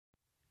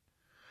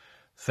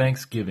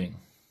Thanksgiving.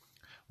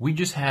 We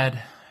just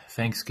had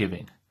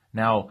Thanksgiving.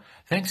 Now,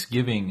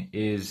 Thanksgiving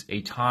is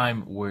a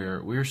time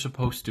where we're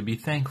supposed to be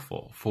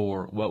thankful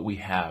for what we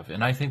have.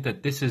 And I think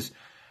that this is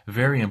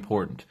very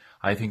important.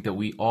 I think that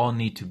we all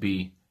need to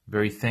be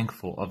very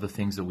thankful of the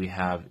things that we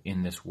have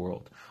in this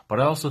world. But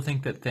I also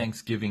think that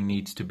Thanksgiving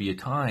needs to be a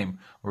time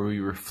where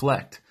we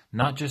reflect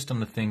not just on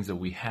the things that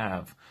we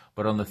have,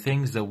 but on the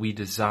things that we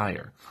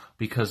desire.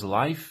 Because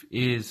life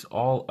is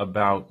all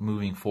about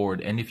moving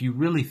forward. And if you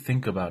really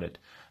think about it,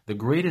 the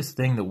greatest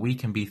thing that we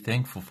can be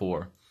thankful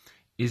for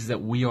is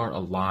that we are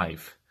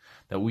alive,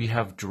 that we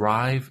have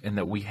drive and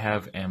that we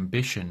have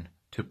ambition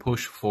to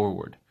push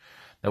forward,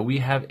 that we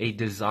have a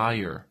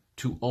desire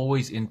to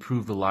always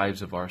improve the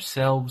lives of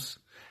ourselves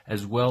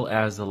as well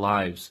as the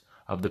lives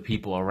of the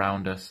people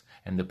around us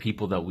and the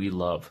people that we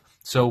love.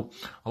 So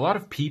a lot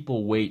of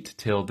people wait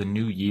till the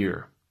new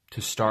year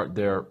to start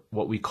their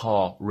what we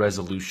call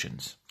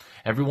resolutions.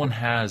 Everyone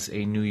has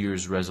a New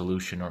Year's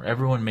resolution, or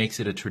everyone makes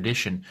it a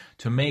tradition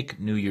to make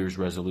New Year's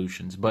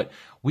resolutions. But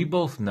we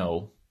both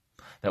know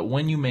that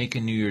when you make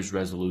a New Year's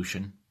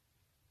resolution,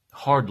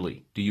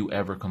 hardly do you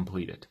ever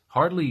complete it.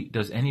 Hardly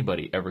does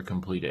anybody ever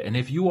complete it. And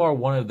if you are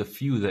one of the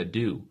few that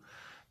do,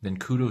 then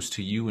kudos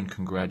to you and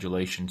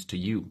congratulations to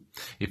you.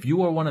 If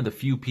you are one of the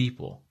few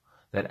people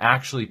that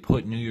actually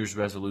put New Year's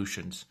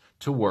resolutions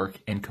to work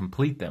and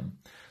complete them,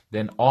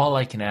 then all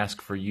I can ask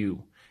for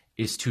you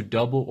is to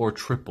double or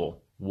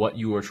triple what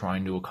you are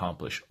trying to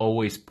accomplish.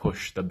 Always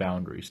push the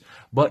boundaries.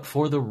 But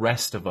for the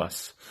rest of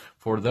us,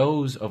 for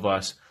those of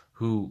us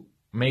who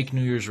make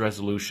New Year's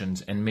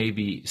resolutions and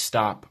maybe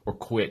stop or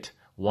quit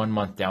 1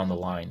 month down the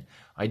line,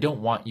 I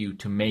don't want you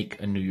to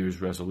make a New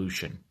Year's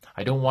resolution.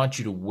 I don't want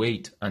you to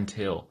wait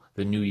until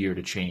the new year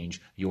to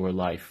change your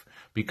life.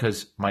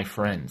 Because, my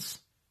friends,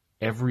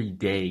 every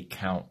day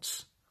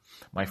counts.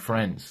 My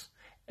friends,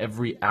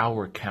 every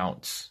hour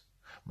counts.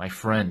 My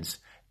friends,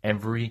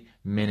 every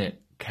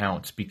minute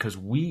counts. Because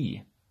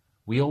we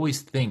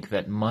always think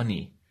that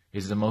money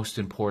is the most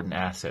important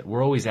asset.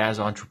 We're always, as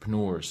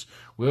entrepreneurs,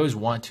 we always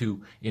want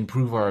to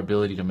improve our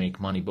ability to make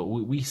money. But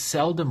what we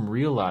seldom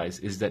realize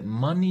is that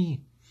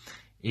money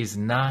is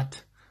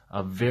not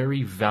a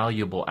very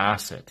valuable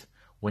asset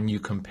when you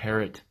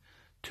compare it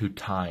to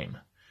time.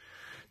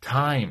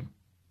 Time,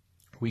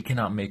 we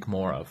cannot make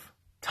more of.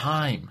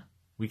 Time,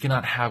 we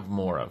cannot have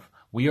more of.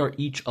 We are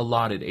each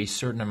allotted a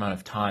certain amount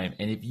of time,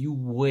 and if you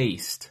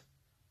waste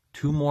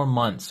 2 more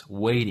months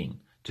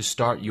waiting to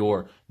start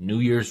your New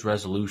Year's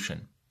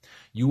resolution,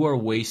 you are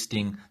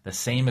wasting the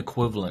same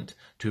equivalent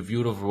to if you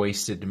would have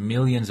wasted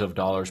millions of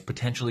dollars,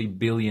 potentially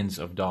billions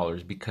of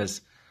dollars,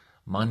 because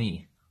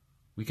money,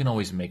 we can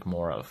always make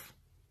more of,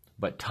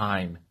 but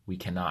time, we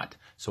cannot.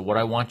 So what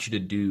I want you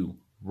to do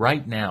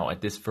right now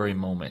at this very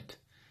moment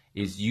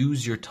is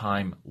use your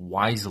time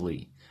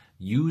wisely.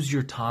 Use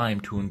your time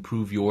to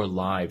improve your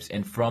lives.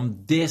 And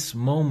from this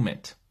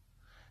moment,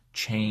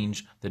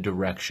 change the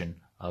direction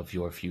of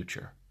your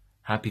future.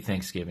 Happy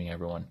Thanksgiving,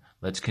 everyone.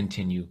 Let's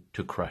continue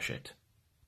to crush it.